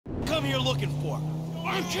come here looking for?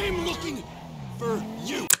 I came looking for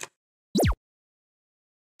you.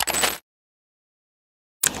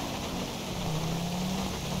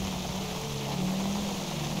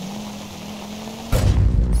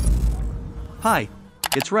 Hi,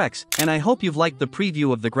 it's Rex, and I hope you've liked the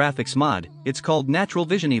preview of the graphics mod. It's called Natural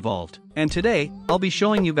Vision Evolved, and today, I'll be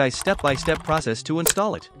showing you guys step-by-step process to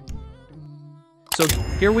install it. So,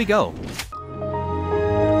 here we go.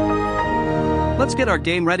 Let's get our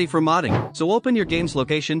game ready for modding, so open your game's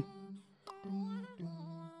location.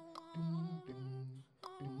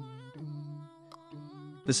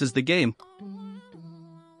 This is the game.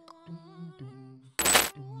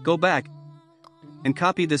 Go back and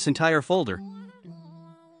copy this entire folder.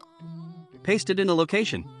 Paste it in a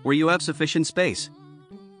location where you have sufficient space.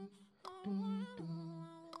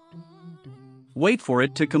 Wait for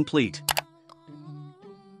it to complete.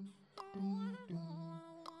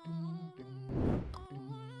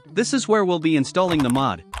 This is where we'll be installing the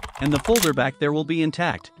mod, and the folder back there will be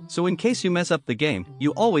intact, so in case you mess up the game,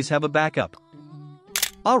 you always have a backup.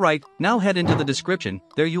 Alright, now head into the description.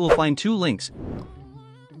 There you will find two links.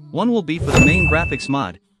 One will be for the main graphics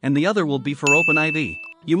mod, and the other will be for OpenIV.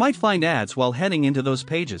 You might find ads while heading into those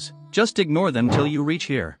pages. Just ignore them till you reach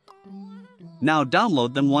here. Now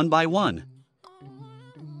download them one by one.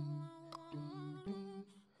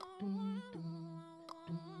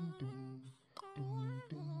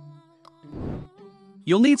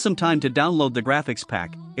 You'll need some time to download the graphics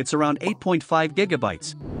pack. It's around 8.5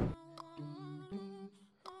 gigabytes.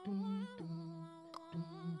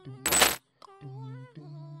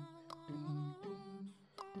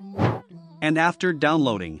 And after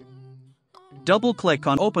downloading, double-click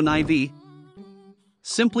on OpenIV.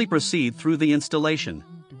 Simply proceed through the installation.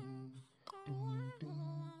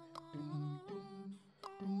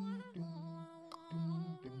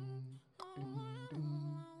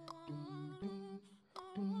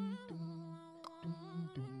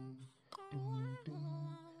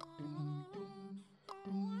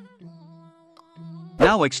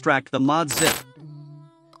 Now extract the mod zip.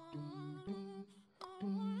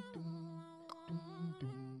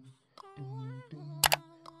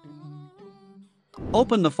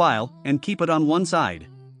 Open the file and keep it on one side.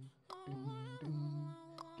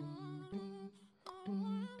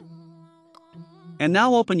 And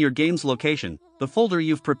now open your game's location, the folder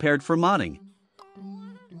you've prepared for modding.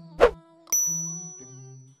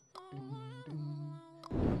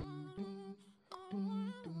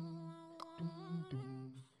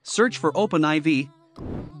 Search for OpenIV.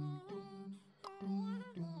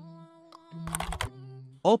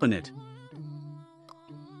 Open it.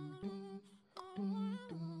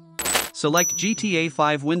 Select GTA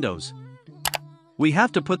 5 Windows. We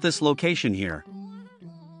have to put this location here.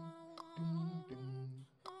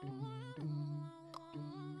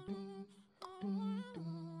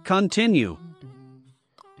 Continue.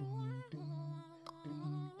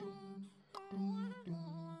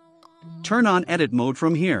 Turn on edit mode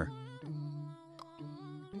from here.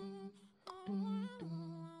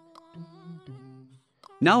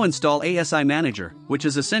 Now install ASI Manager, which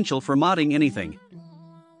is essential for modding anything.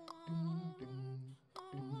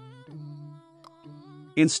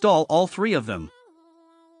 Install all three of them.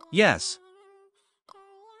 Yes.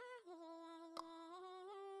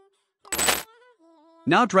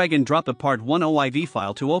 Now drag and drop the Part 1 OIV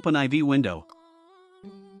file to OpenIV window.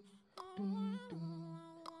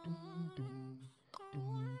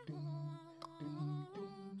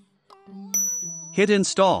 Hit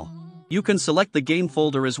install. You can select the game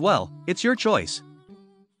folder as well, it's your choice.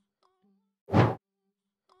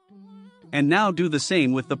 And now do the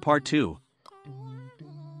same with the Part 2.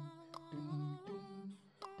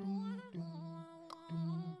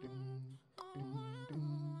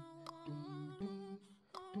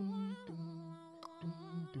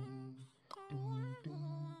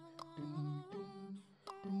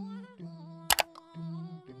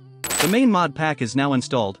 The main mod pack is now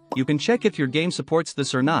installed. You can check if your game supports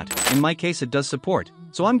this or not. In my case it does support,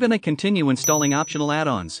 so I'm gonna continue installing optional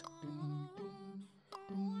add-ons.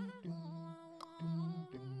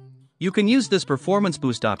 You can use this performance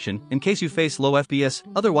boost option in case you face low FPS,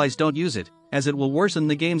 otherwise don't use it, as it will worsen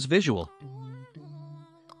the game's visual.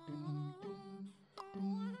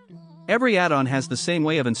 Every add-on has the same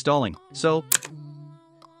way of installing, so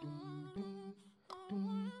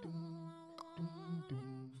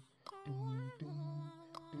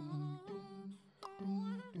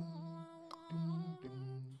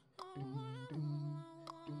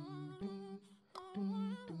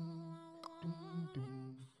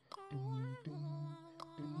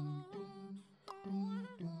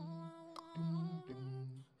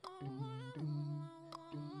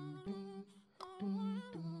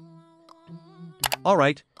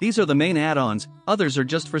Alright, these are the main add-ons, others are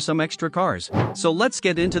just for some extra cars. So let's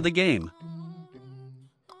get into the game.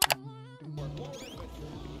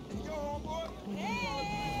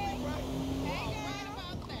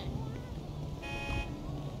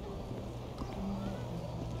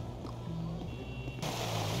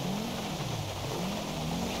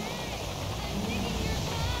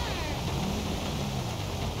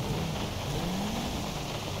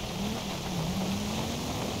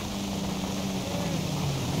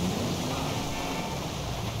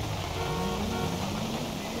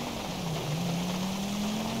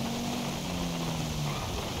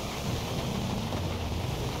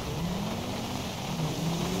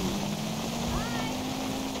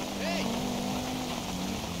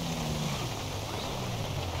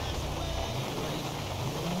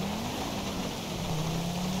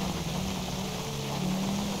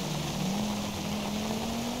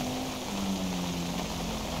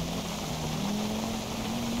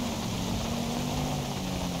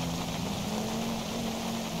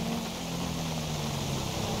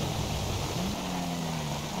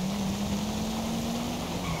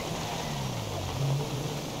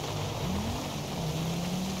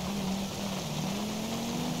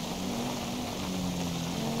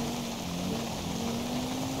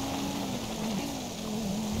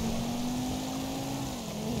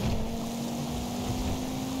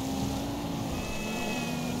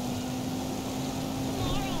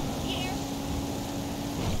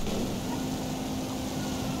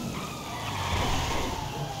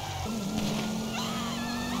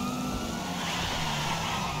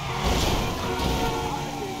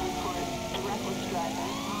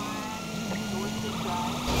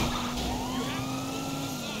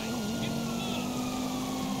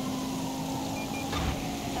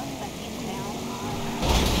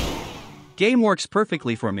 Game works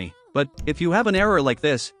perfectly for me, but if you have an error like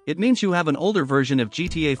this, it means you have an older version of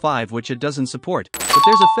GTA 5 which it doesn't support. But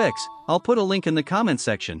there's a fix. I'll put a link in the comments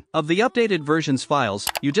section of the updated versions files.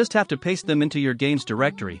 You just have to paste them into your games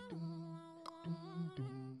directory.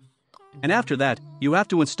 And after that, you have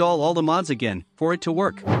to install all the mods again for it to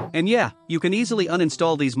work. And yeah, you can easily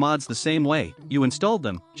uninstall these mods the same way you installed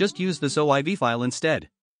them, just use this OIV file instead.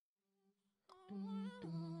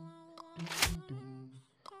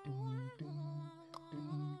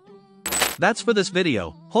 That's for this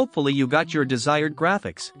video. Hopefully you got your desired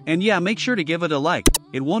graphics. And yeah, make sure to give it a like.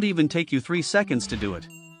 It won't even take you 3 seconds to do it.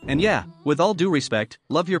 And yeah, with all due respect,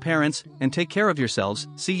 love your parents, and take care of yourselves.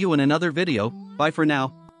 See you in another video. Bye for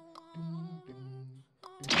now.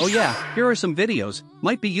 Oh yeah, here are some videos,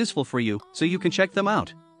 might be useful for you, so you can check them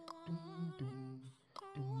out.